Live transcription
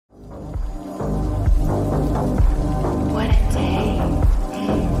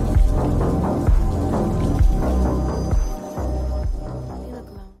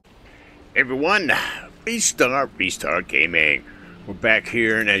Everyone, B-Star Gaming. We're back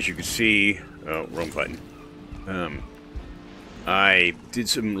here, and as you can see, wrong button. I did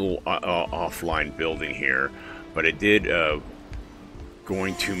some little offline building here, but I did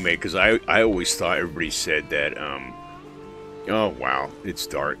going to make, because I always thought everybody said that oh wow, it's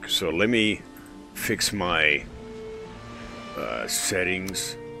dark. So let me fix my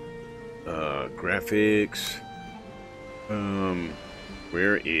settings, graphics.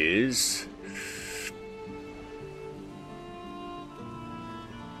 Where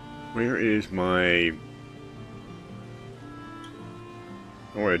is my...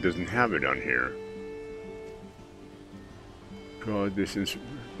 Oh, it doesn't have it on here. Draw distance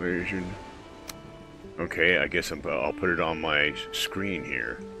version. Okay, I guess I'll put it on my screen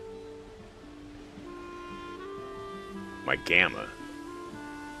here. My gamma.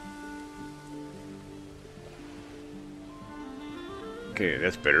 Okay,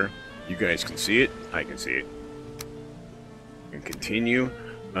 that's better. You guys can see it. I can see it. And continue.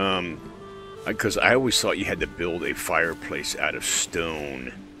 Because I always thought you had to build a fireplace out of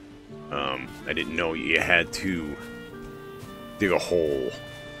stone. I didn't know you had to dig a hole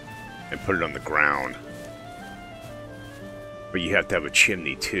and put it on the ground. But you have to have a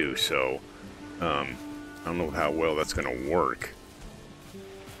chimney too, so I don't know how well that's going to work.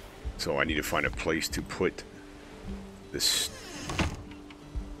 So I need to find a place to put this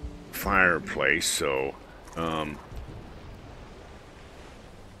fireplace, so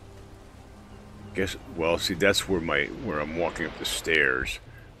guess, well, see, that's where I'm walking up the stairs,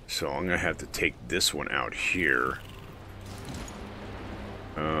 so I'm gonna have to take this one out here.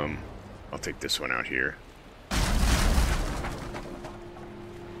 I'll take this one out here,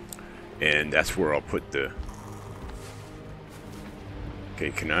 and that's where I'll put the...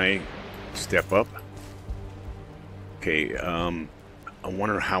 Okay, can I step up? Okay, I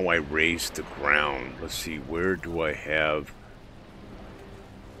wonder how I raise the ground. Let's see, where do I have...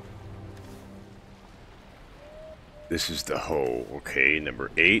 This is the hoe. Okay, number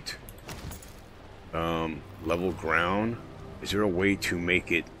 8. Level ground. Is there a way to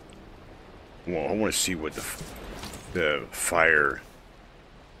make it... Well, I want to see what the fire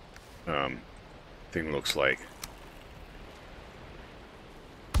thing looks like.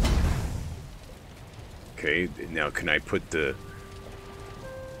 Okay, now can I put the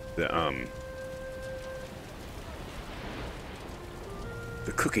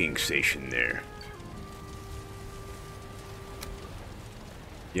cooking station there?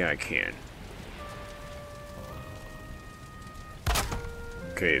 Yeah, I can.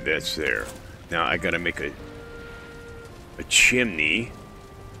 Okay, that's there. Now I gotta make a chimney.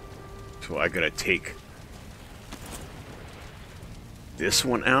 So I gotta take this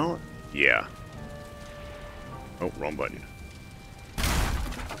one out? Yeah. Oh, wrong button.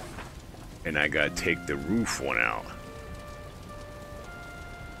 And I gotta take the roof one out.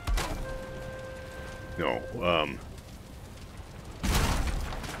 No,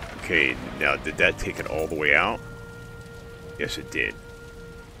 okay, now did that take it all the way out? Yes, it did.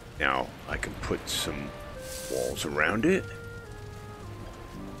 Now, I can put some walls around it.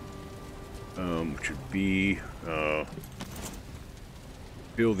 Which would be,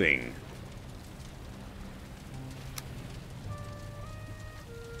 building.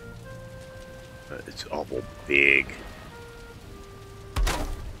 It's awful big.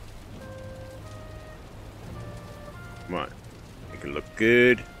 Come on. Make it look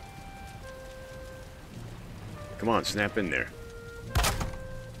good. Come on, snap in there.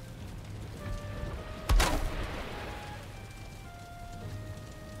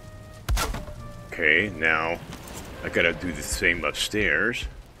 Okay, now I gotta do the same upstairs.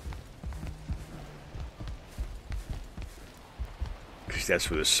 Because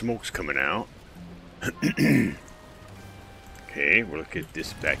that's where the smoke's coming out. Okay, we'll look at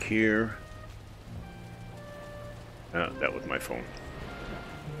this back here. Oh, that was my phone.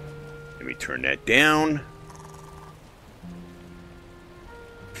 Let me turn that down.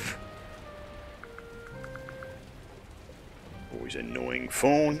 Always annoying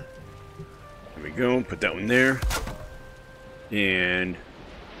phone. There we go, put that one there. And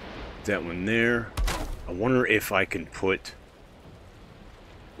that one there. I wonder if I can put...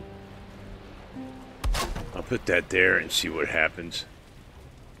 I'll put that there and see what happens.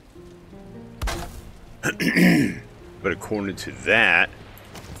 But according to that,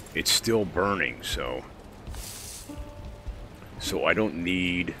 it's still burning, so I don't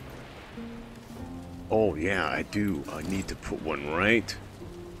need... Oh yeah, I do. I need to put one right.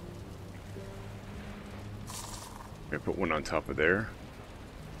 I put one on top of there.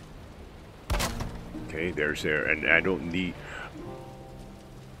 Okay, there's there, and I don't need...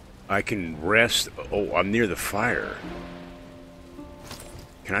 I can rest. Oh, I'm near the fire.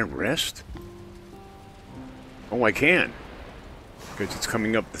 Can I rest? Oh, I can. Because it's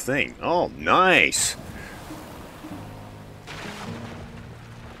coming up the thing. Oh, nice.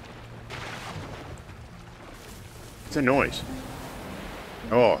 What's that noise?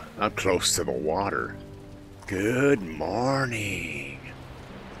 Oh, I'm close to the water. Good morning.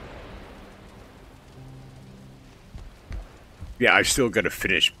 Yeah, I still got to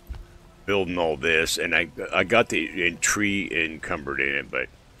finish building all this, and I got the tree encumbered in it, but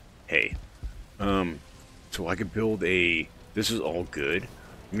hey, so I could build a. This is all good.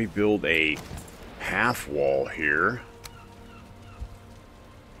 Let me build a half wall here.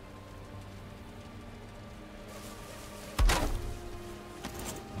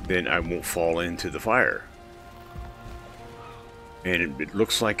 Then I won't fall into the fire. And it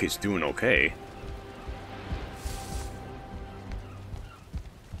looks like it's doing okay.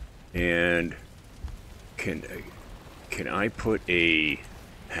 And can I put a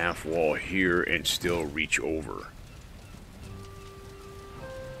half wall here and still reach over?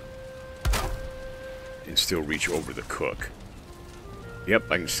 And still reach over the cook.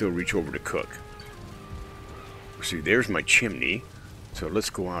 Yep, I can still reach over to cook. See, there's my chimney. So let's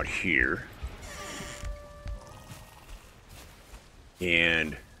go out here.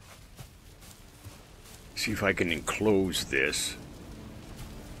 And see if I can enclose this.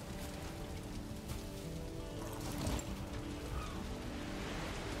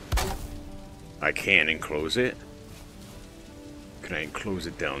 I can enclose it. Can I enclose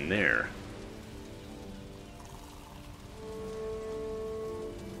it down there?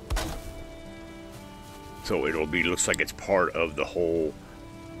 So it'll be, looks like it's part of the whole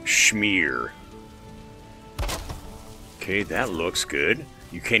schmear. Okay, that looks good.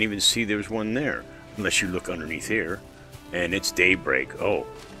 You can't even see there's one there, unless you look underneath here. And it's daybreak. Oh,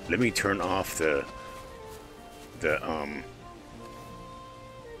 let me turn off the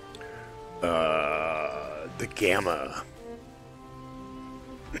gamma.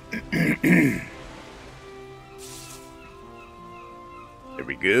 There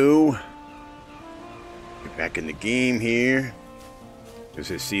we go. Get back in the game here.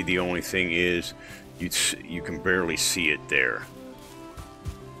 As I see, the only thing is you can barely see it there.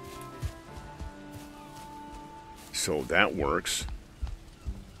 So that works.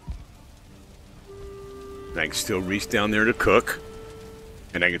 And I can still reach down there to cook.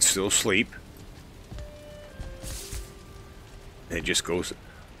 And I can still sleep. And it just goes...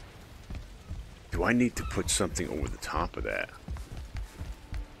 Do I need to put something over the top of that?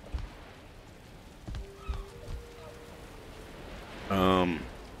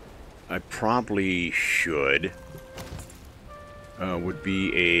 I probably should. Would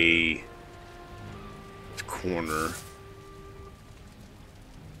be a corner.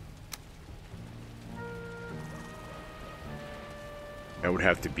 That would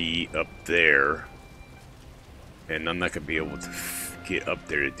have to be up there. And I'm not going to be able to get up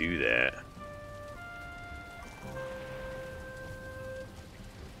there to do that.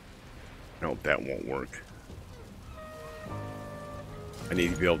 Nope, that won't work. I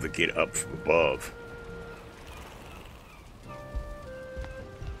need to be able to get up from above.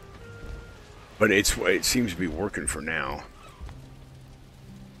 But it seems to be working for now.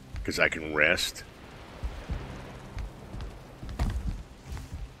 Because I can rest.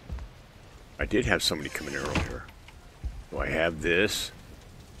 I did have somebody come in earlier. So I have this.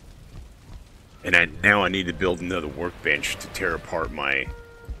 And now I need to build another workbench to tear apart my...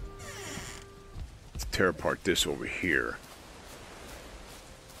 To tear apart this over here.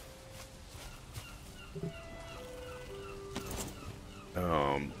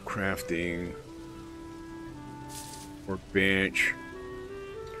 Crafting. Workbench.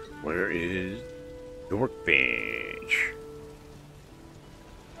 Where is the workbench?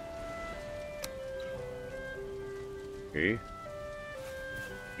 Okay.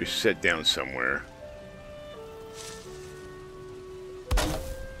 Just set down somewhere.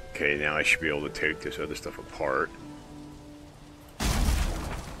 Okay, now I should be able to take this other stuff apart.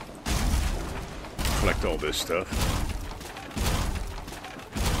 Collect all this stuff.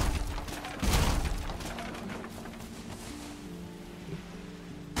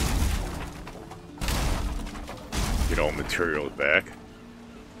 Get all materials back.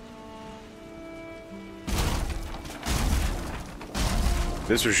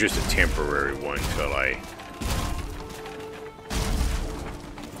 This was just a temporary one until I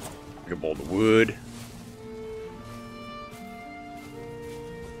pick up all the wood.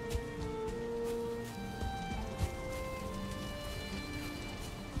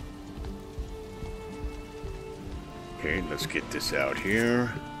 Okay, let's get this out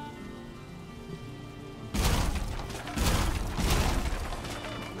here.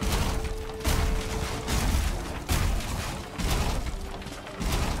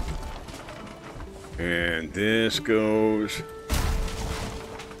 And this goes.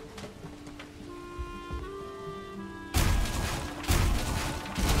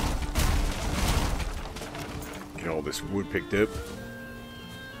 Get all this wood picked up.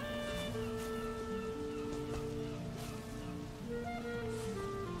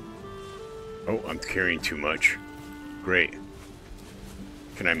 Oh, I'm carrying too much. Great.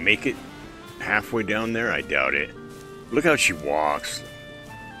 Can I make it halfway down there? I doubt it. Look how she walks.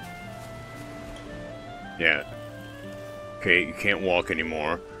 Yeah. Okay, you can't walk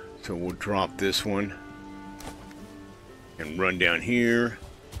anymore. So we'll drop this one. And run down here.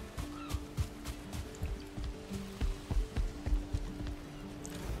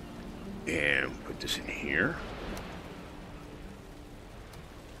 And put this in here.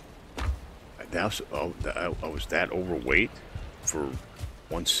 That was, I was that overweight for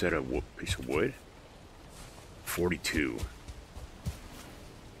one set of piece of wood? 42.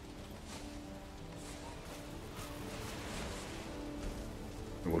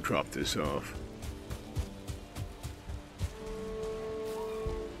 And we'll drop this off.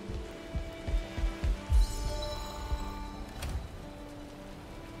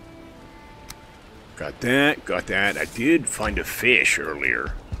 Got that, got that. I did find a fish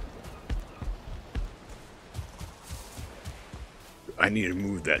earlier. I need to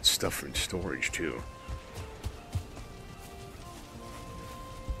move that stuff in storage too.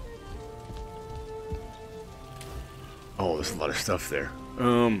 Oh, there's a lot of stuff there.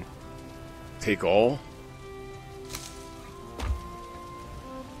 Take all.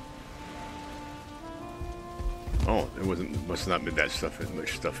 Oh, there must not been that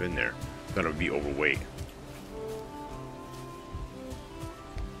much stuff in there. Thought it would be overweight.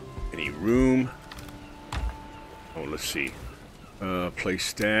 Any room? Oh, let's see. Place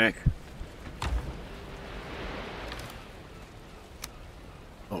stack.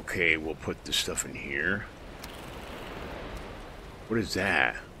 Okay, we'll put this stuff in here. What is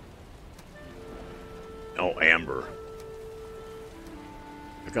that? Oh, amber.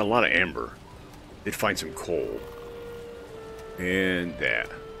 I got a lot of amber. Did find some coal. And that.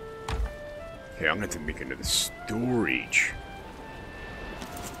 Okay, I'm gonna have to make another storage.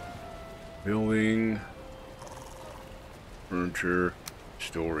 Building. Furniture.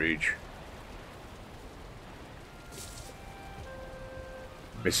 Storage.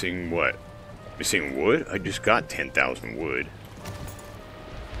 Missing what? Missing wood? I just got 10,000 wood.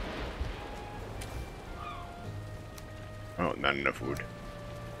 Oh, not enough wood.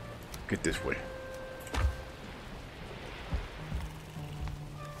 Get this wood.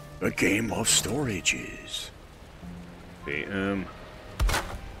 A game of storages. Okay,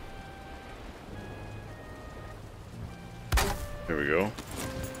 there we go.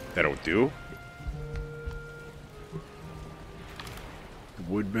 That'll do.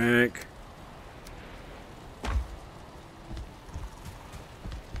 Wood back.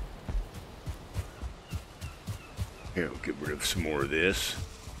 Okay, we'll get rid of some more of this.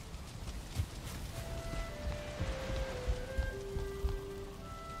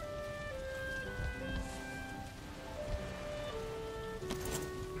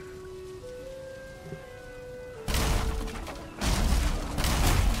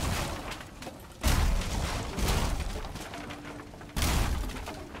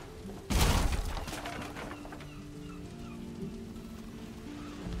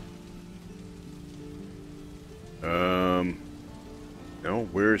 No,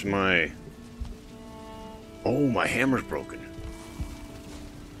 where's my... Oh, my hammer's broken.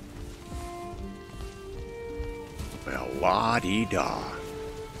 Well, la-dee-da.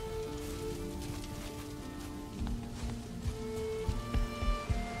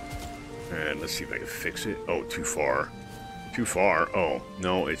 And let's see if I can fix it. Oh, too far. Too far. Oh,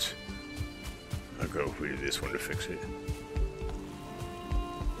 no, it's... I'll go with this one to fix it.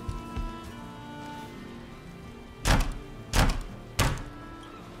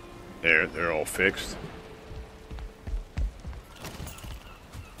 There, they're all fixed.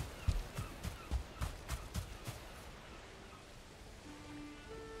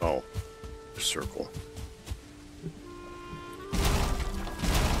 Oh, circle.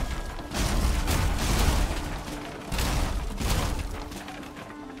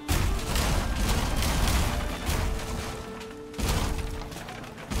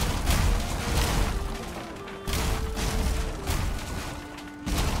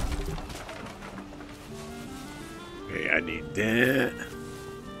 Okay, I need that.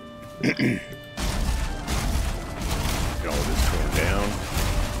 Get all this torn down.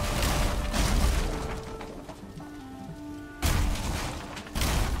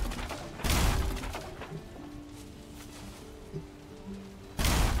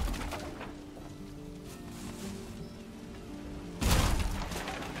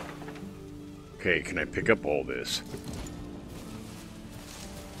 Okay, can I pick up all this?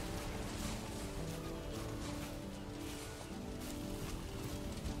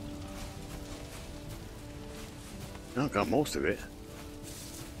 No, got most of it.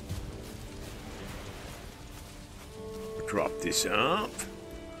 Drop this up.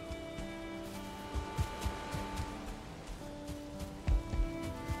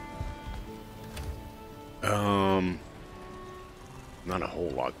 Not a whole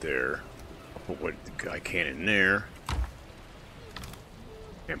lot there. I'll put what I can in there.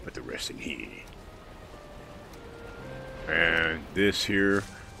 And put the rest in here. And this here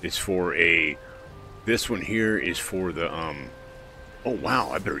is for a... This one here is for the, Oh,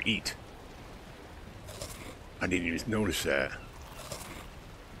 wow, I better eat. I didn't even notice that.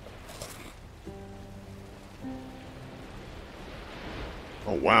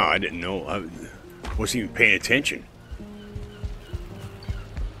 Oh, wow, I didn't know. I wasn't even paying attention.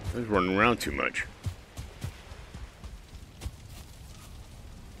 I was running around too much.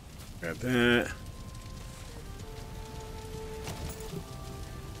 Got that.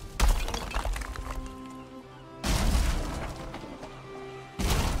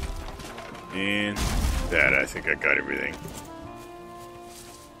 And that, I think I got everything.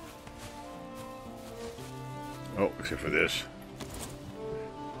 Oh, except for this.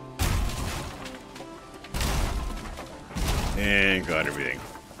 And got everything.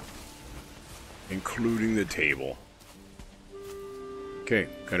 Including the table. Okay,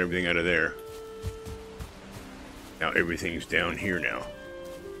 got everything out of there. Now everything's down here now.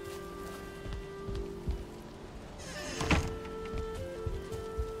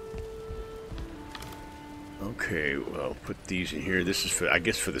 Okay, well, put these in here. This is for, I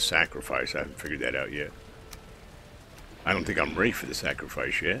guess, for the sacrifice. I haven't figured that out yet. I don't think I'm ready for the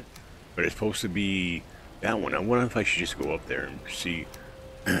sacrifice yet. But it's supposed to be that one. I wonder if I should just go up there and see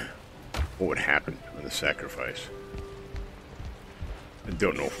what would happen on the sacrifice. I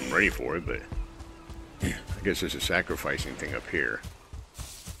don't know if I'm ready for it, but I guess there's a sacrificing thing up here.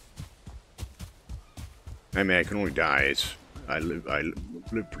 I mean, I can only die. I live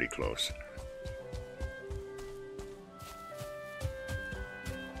pretty close.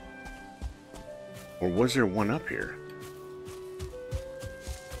 Or was there one up here?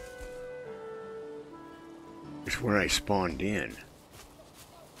 It's where I spawned in.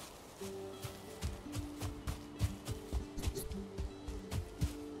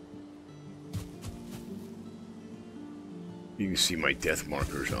 You can see my death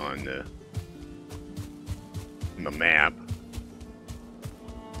markers on the map.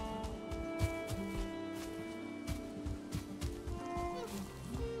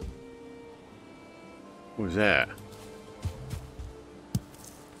 What was that?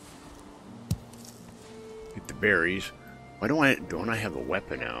 Get the berries. Why don't I have a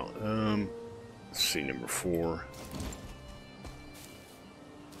weapon out? Let's see, number 4.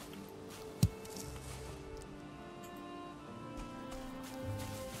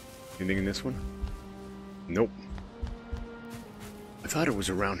 Anything in this one? Nope. I thought it was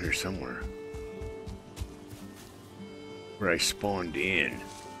around here somewhere. Where I spawned in.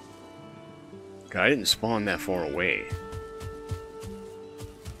 God, I didn't spawn that far away.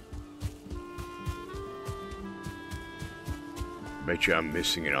 Bet you I'm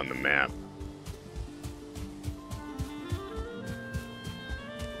missing it on the map.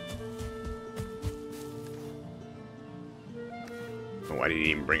 Oh, I didn't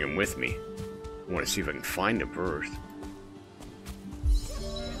even bring him with me. I want to see if I can find him first.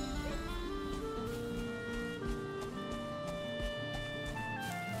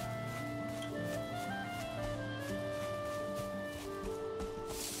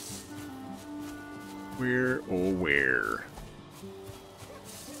 Where, oh where?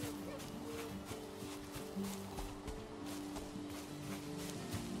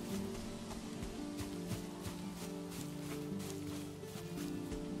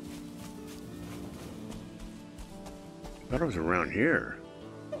 I thought it was around here.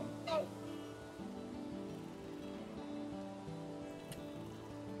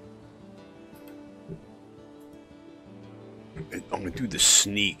 I'm gonna do the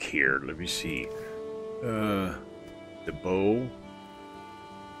sneak here. Let me see. The bow.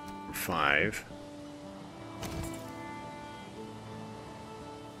 5.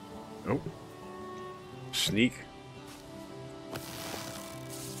 Oh. Sneak.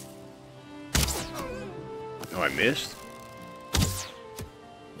 Oh, I missed.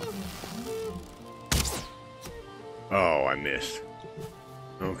 Oh, I missed.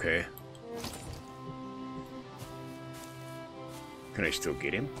 Okay. Can I still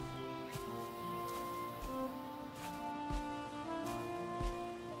get him?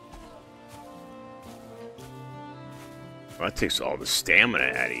 Well, that takes all the stamina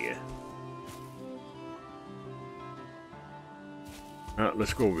out of you.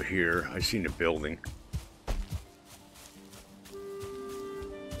 Let's go over here. I seen a building.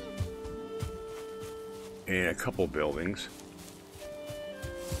 And a couple buildings.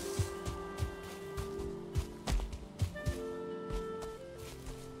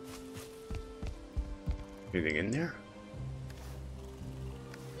 Anything in there?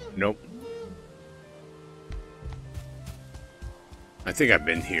 Nope. I think I've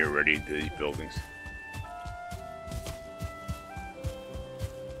been here already to these buildings.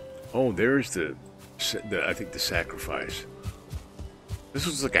 Oh, there's the I think the sacrifice. This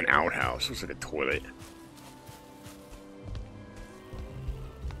was like an outhouse. It was like a toilet.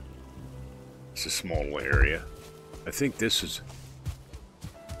 It's a small little area. I think this is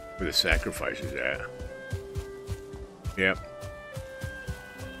where the sacrifice is at. Yep.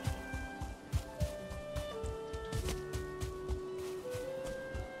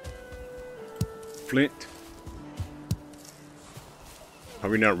 Flint. Are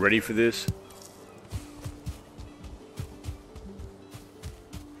we not ready for this?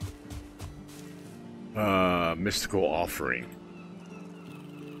 Mystical offering.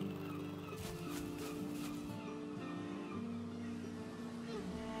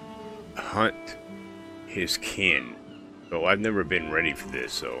 Hunt his kin. So I've never been ready for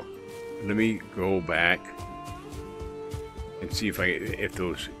this, so let me go back and see if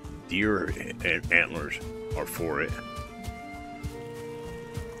those deer antlers are for it.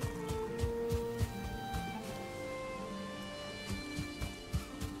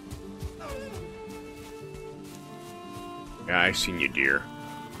 Yeah, I seen you, deer.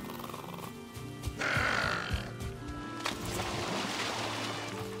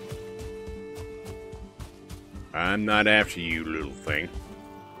 I'm not after you, little thing.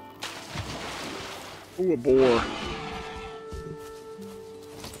 Ooh, a boar.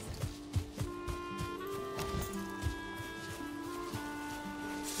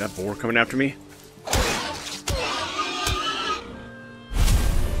 That boar coming after me?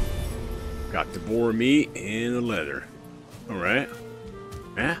 Got the boar meat and the leather. Alright.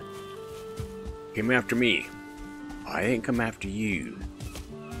 Huh? Came after me. I ain't come after you.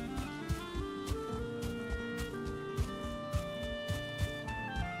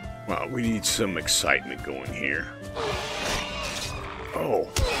 Well, we need some excitement going here. Oh.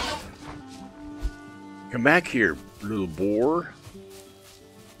 Come back here, little boar.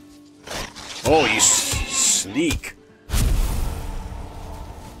 Oh, you sneak.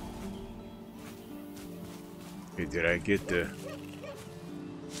 Okay, did I get the...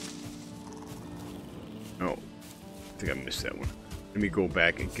 Oh, I think I missed that one. Let me go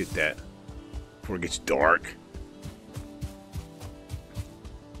back and get that before it gets dark.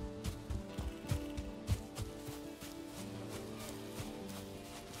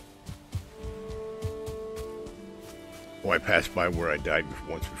 Oh, I passed by where I died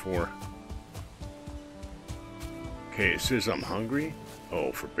once before. Okay, it says I'm hungry.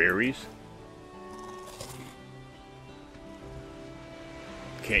 Oh, for berries.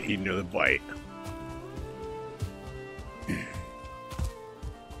 Can't eat another bite.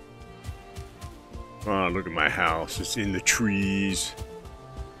 Oh, look at my house. It's in the trees.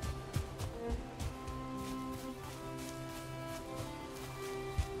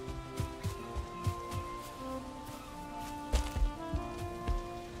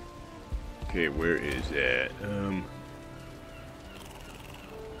 Okay, where is that?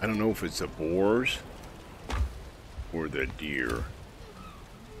 I don't know if it's the boars or the deer.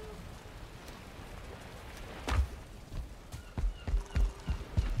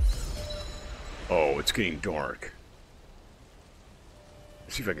 Oh, it's getting dark.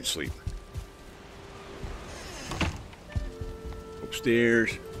 Let's see if I can sleep.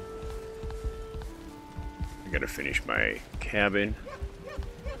 Upstairs. I gotta finish my cabin.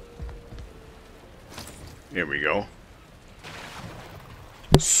 There we go.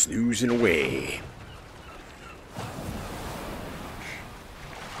 Snoozing away.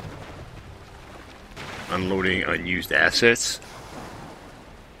 Unloading unused assets.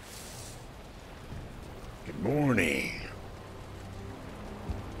 Good morning.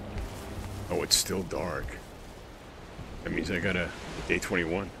 Oh, it's still dark. That means I got a day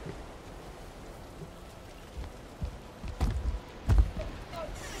 21.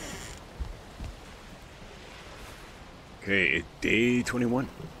 Okay, day 21.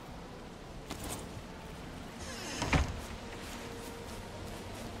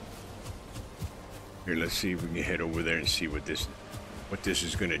 Here, let's see if we can head over there and see what this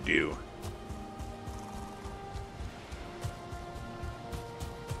is gonna do.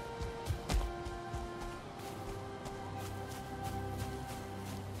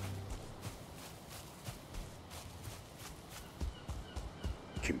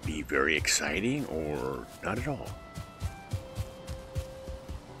 can be very exciting or not at all.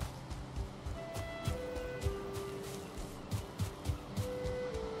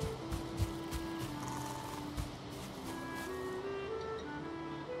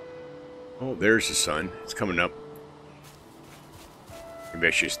 Oh, there's the sun. It's coming up. Maybe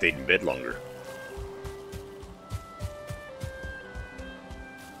I should have stayed in bed longer.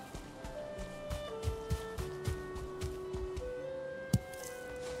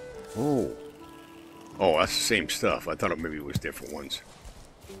 Oh. Oh, that's the same stuff. I thought it maybe was different ones.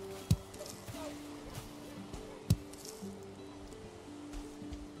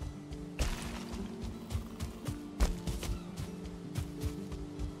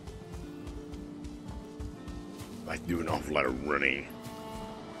 I do an awful lot of running.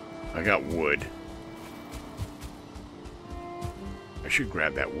 I got wood. I should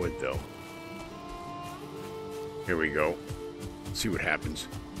grab that wood, though. Here we go. See what happens.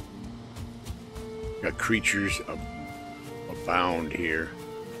 Got creatures abound here.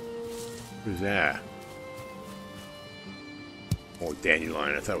 Who's that? Oh,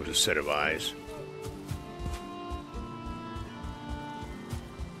 dandelion. I thought it was a set of eyes.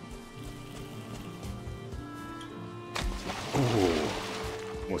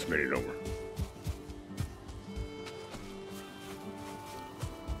 Oh, almost made it over.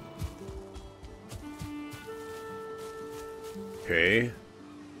 Okay.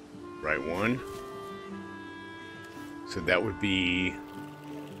 Right one. So that would be,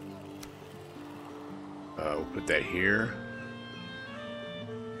 we'll put that here.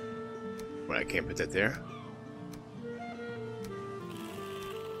 Well, I can't put that there.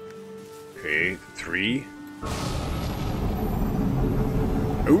 Okay, 3.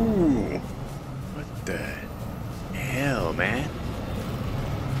 Ooh, what the hell, man?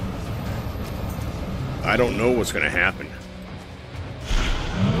 I don't know what's gonna happen.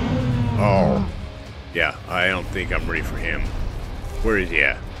 Oh. Yeah, I don't think I'm ready for him. Where is he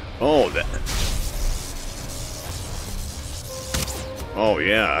at? Oh, that. Oh,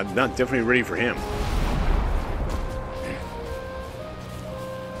 yeah, I'm not definitely ready for him.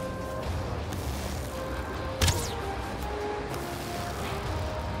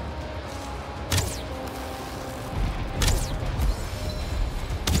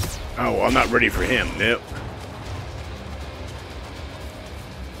 Oh, I'm not ready for him. Nope.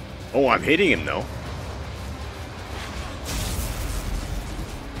 Oh, I'm hitting him, though.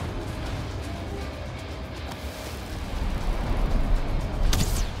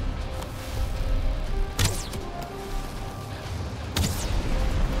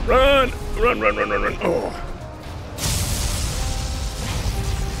 Run! Run, run, run, run, run. Oh.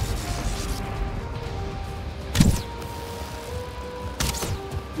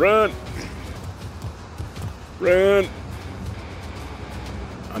 Run! Run!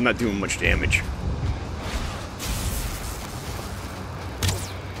 I'm not doing much damage.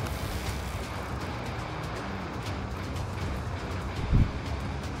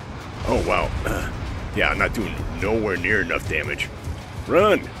 Oh, wow. Yeah, I'm not doing nowhere near enough damage.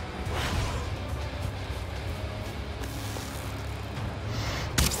 Run!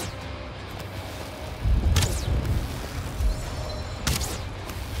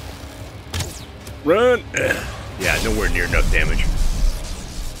 Run! Yeah, nowhere near enough damage.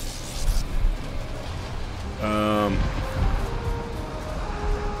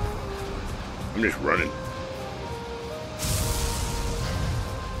 I'm just running.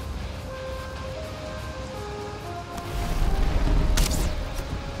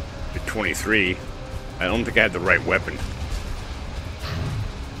 At 23. I don't think I had the right weapon.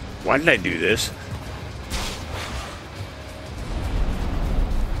 Why did I do this?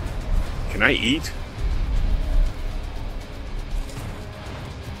 Can I eat?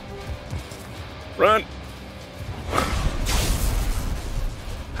 Run!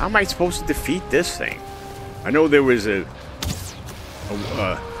 How am I supposed to defeat this thing? I know there was a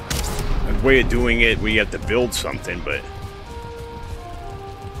way of doing it where you have to build something, but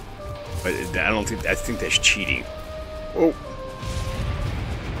I don't think I think that's cheating. Oh.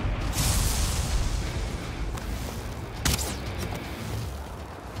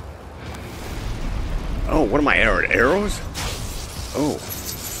 Oh, what am I out of arrows? Oh.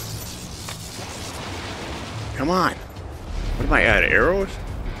 Come on. What am I out of arrows?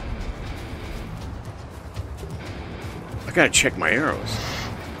 I gotta check my arrows.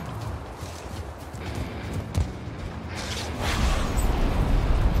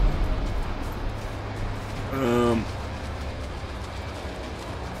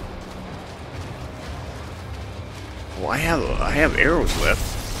 Well, I have arrows left.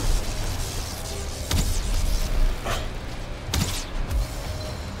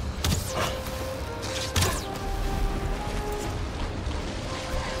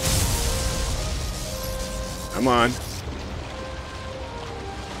 Come on.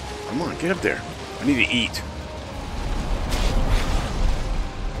 Come on, get up there. I need to eat.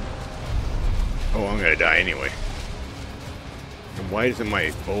 Oh, I'm gonna die anyway. And why isn't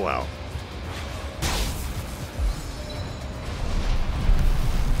my bow out?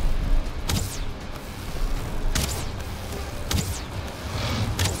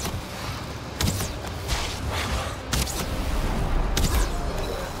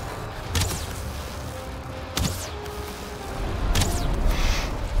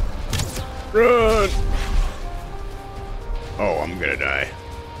 Run! Oh, I'm gonna die.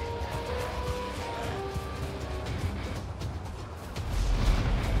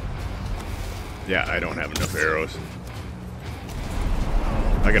 Yeah, I don't have enough arrows.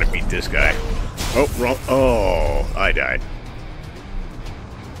 I gotta beat this guy. Oh, wrong. Oh, I died.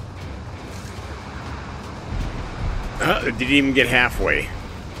 Didn't even get halfway.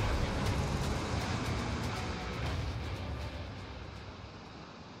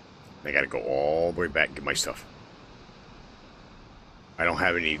 I gotta go all the way back and get my stuff. I don't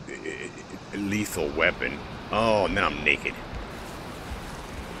have any lethal weapon. Oh, now I'm naked.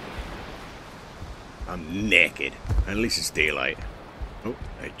 I'm naked. At least it's daylight. Oh,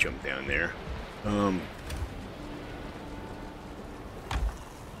 I jumped down there.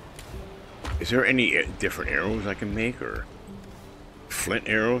 Is there any different arrows I can make, or flint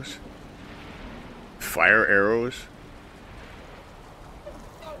arrows? Fire arrows?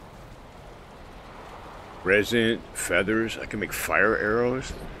 Resin, feathers. I can make fire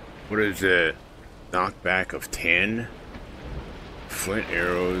arrows. What is the knockback of 10? Flint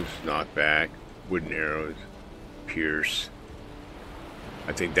arrows, knockback. Wooden arrows, pierce.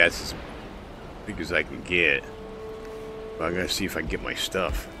 I think that's as big as I can get. But I gotta see if I can get my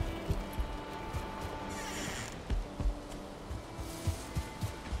stuff.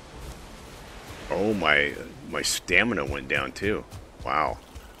 Oh, my stamina went down too. Wow.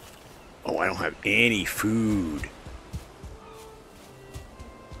 Oh, I don't have any food.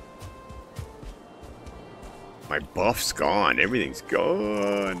 My buff's gone. Everything's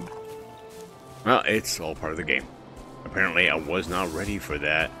gone. Well, it's all part of the game. Apparently, I was not ready for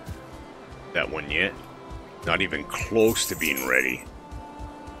that one yet. Not even close to being ready.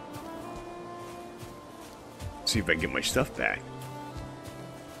 Let's see if I can get my stuff back.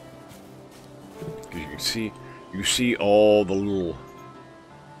 Because you see all the little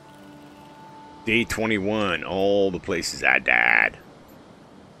day 21, all the places I died.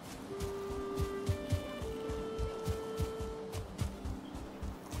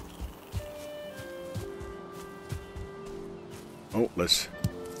 Oh,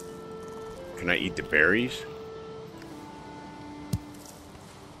 can I eat the berries?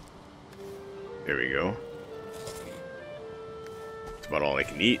 There we go. That's about all I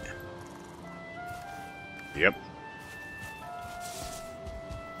can eat. Yep.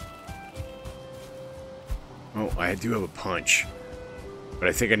 Oh, I do have a punch. But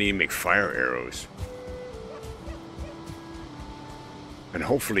I think I need to make fire arrows. And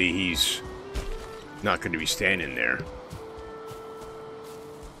hopefully he's not going to be standing there.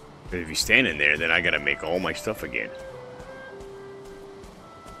 But if he's standing there, then I gotta make all my stuff again.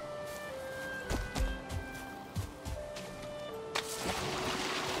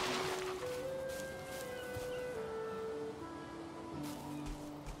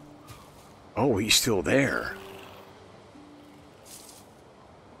 Oh, he's still there.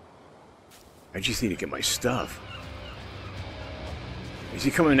 I just need to get my stuff. Is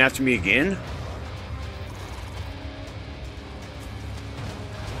he coming after me again?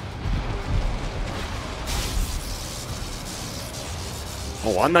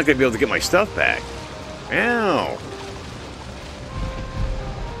 Oh, I'm not going to be able to get my stuff back. Ow.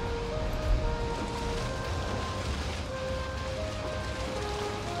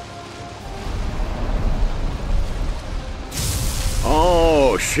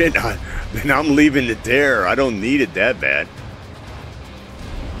 Oh, shit. Then I'm leaving it there. I don't need it that bad.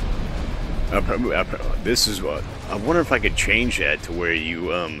 This is what... I wonder if I could change that to where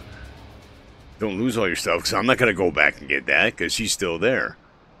you, don't lose all your stuff, because I'm not going to go back and get that, because she's still there.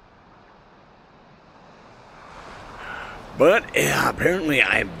 But, yeah, apparently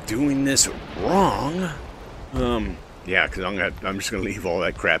I'm doing this wrong. Yeah, because I'm just going to leave all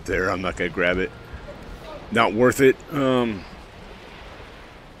that crap there. I'm not going to grab it. Not worth it.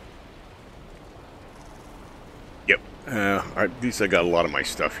 Yep. At least I got a lot of my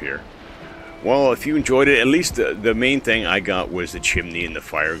stuff here. Well, if you enjoyed it, at least the main thing I got was the chimney and the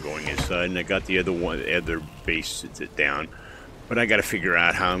fire going inside, and I got the other base down. But I got to figure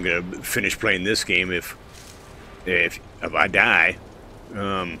out how I'm going to finish playing this game if I die.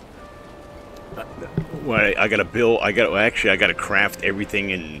 Well, I got to build. I got to craft everything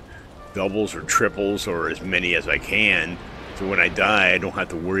in doubles or triples or as many as I can, so when I die, I don't have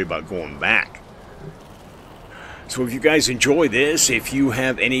to worry about going back. So if you guys enjoy this, if you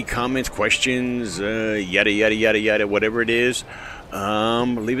have any comments, questions, yada yada yada yada, whatever it is,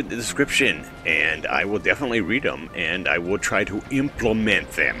 leave it in the description, and I will definitely read them, and I will try to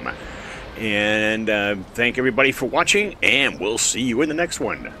implement them. And thank everybody for watching, and we'll see you in the next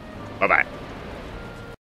one. Bye bye.